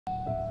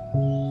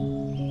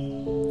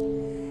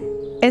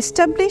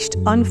Established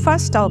on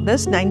 1st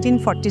August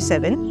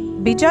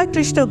 1947, Bijoy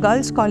Krishna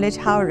Girls College,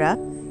 Howrah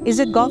is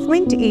a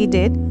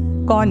government-aided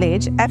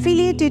college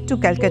affiliated to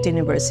Calcutta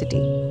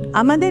University.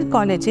 আমাদের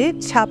কলেজে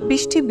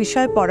 26টি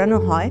বিষয় পড়ানো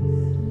হয়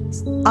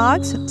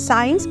arts,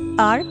 science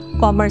আর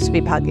commerce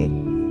বিভাগে।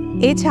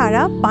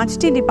 এছাড়া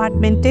 5টি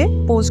ডিপার্টমেন্টে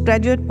পোস্ট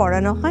গ্রাজুয়েট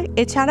পড়ানো হয়।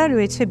 এছাড়া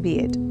রয়েছে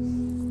B Ed.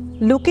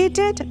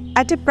 Located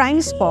at a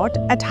prime spot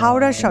at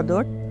Howrah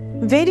Sadar,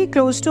 very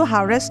close to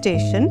Howrah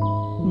Station,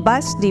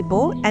 bus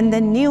depot and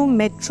the new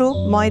metro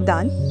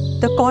Maidan,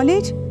 the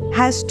college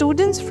has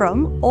students from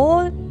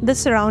all the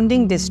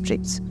surrounding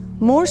districts.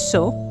 More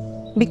so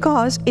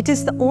because it is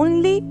the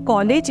only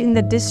college in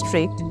the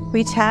district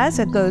which has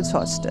a girls'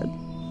 hostel.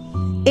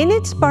 In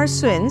its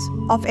pursuance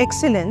of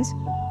excellence,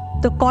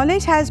 the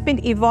college has been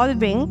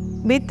evolving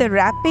with the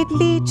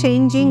rapidly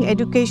changing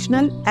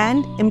educational and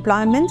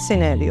employment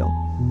scenario.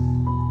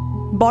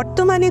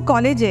 বর্তমানে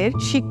কলেজের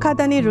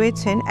শিক্ষাদানে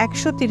রয়েছেন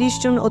 130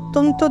 জন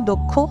অত্যন্ত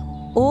দক্ষ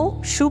ও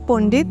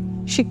সুপণ্ডিত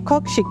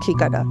শিক্ষক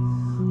শিক্ষিকারা।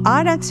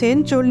 আর আছেন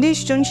 40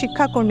 জন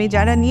শিক্ষাকর্মী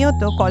যারা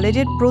নিয়ত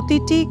কলেজের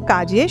প্রতিটি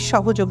কাজে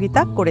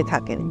সহযোগিতা করে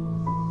থাকেন।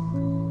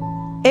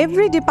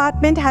 Every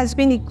department has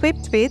been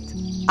equipped with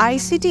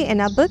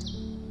ICT-enabled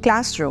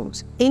classrooms,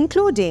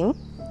 including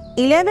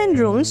 11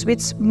 rooms with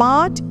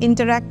smart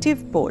interactive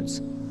boards.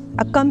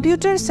 A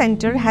computer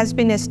center has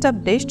been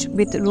established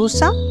with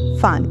RUSA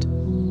fund.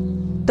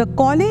 The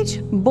college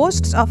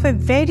boasts of a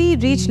very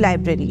rich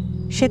library.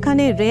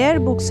 সেখানে rare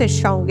বুকসের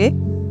সঙ্গে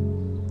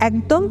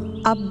একদম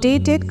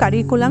updated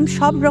curriculum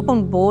সব রকম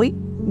বই,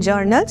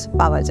 journals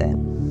পাওয়া যায়।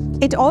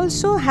 It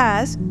also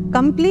has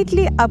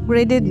completely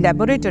upgraded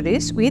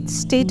laboratories with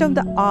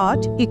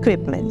state-of-the-art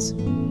equipments.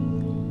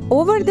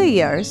 Over the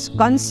years,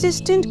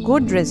 consistent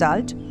good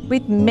result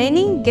with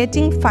many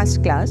getting first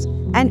class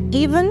and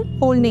even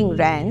holding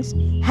ranks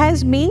has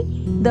been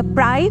the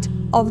pride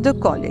of the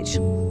college.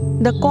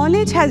 The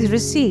college has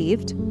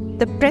received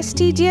the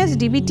prestigious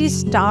DBT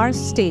star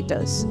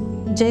status,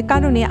 যে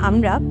কারণে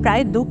আমরা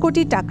প্রায় 2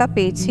 কোটি টাকা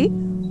পেয়েছি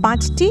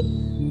 5টি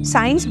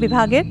science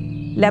বিভাগের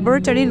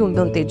ল্যাবরেটরির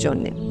উন্নতির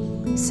জন্য।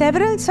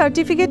 Several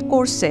certificate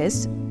courses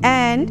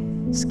and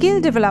skill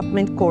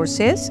development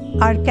courses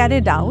are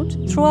carried out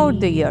throughout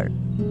the year.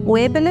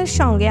 ওয়েবেলের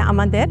সঙ্গে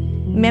আমাদের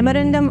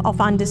মেমোরেন্ডাম অফ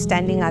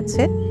আন্ডারস্ট্যান্ডিং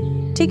আছে,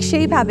 ঠিক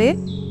সেইভাবে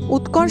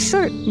উৎকর্ষ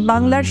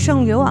বাংলার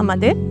সঙ্গেও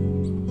আমাদের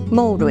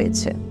মৌ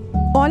রয়েছে।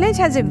 College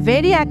has a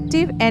very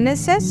active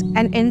NSS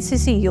and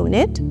NCC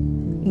unit.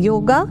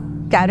 Yoga,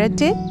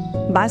 karate,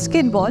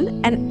 basketball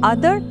and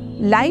other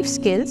life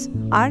skills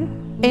are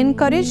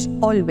encouraged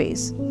always.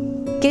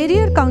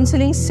 Career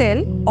Counseling Cell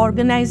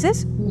organizes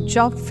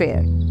job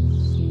fair.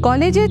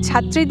 কলেজের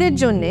ছাত্রীদের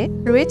জন্য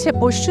রয়েছে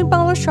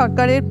পশ্চিমবঙ্গ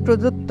সরকারের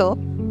প্রদত্ত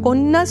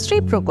কন্যাশ্রী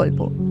প্রকল্প,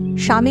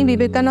 স্বামী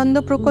বিবেকানন্দ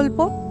প্রকল্প,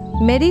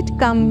 merit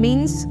cum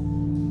means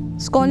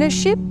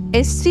scholarship,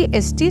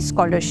 SC/ST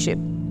scholarship.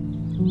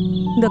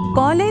 The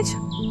college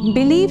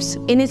believes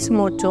in its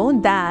motto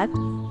that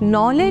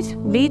knowledge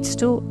leads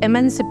to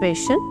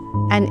emancipation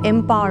and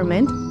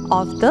empowerment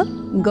of the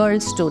girl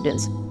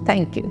students.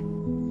 Thank you.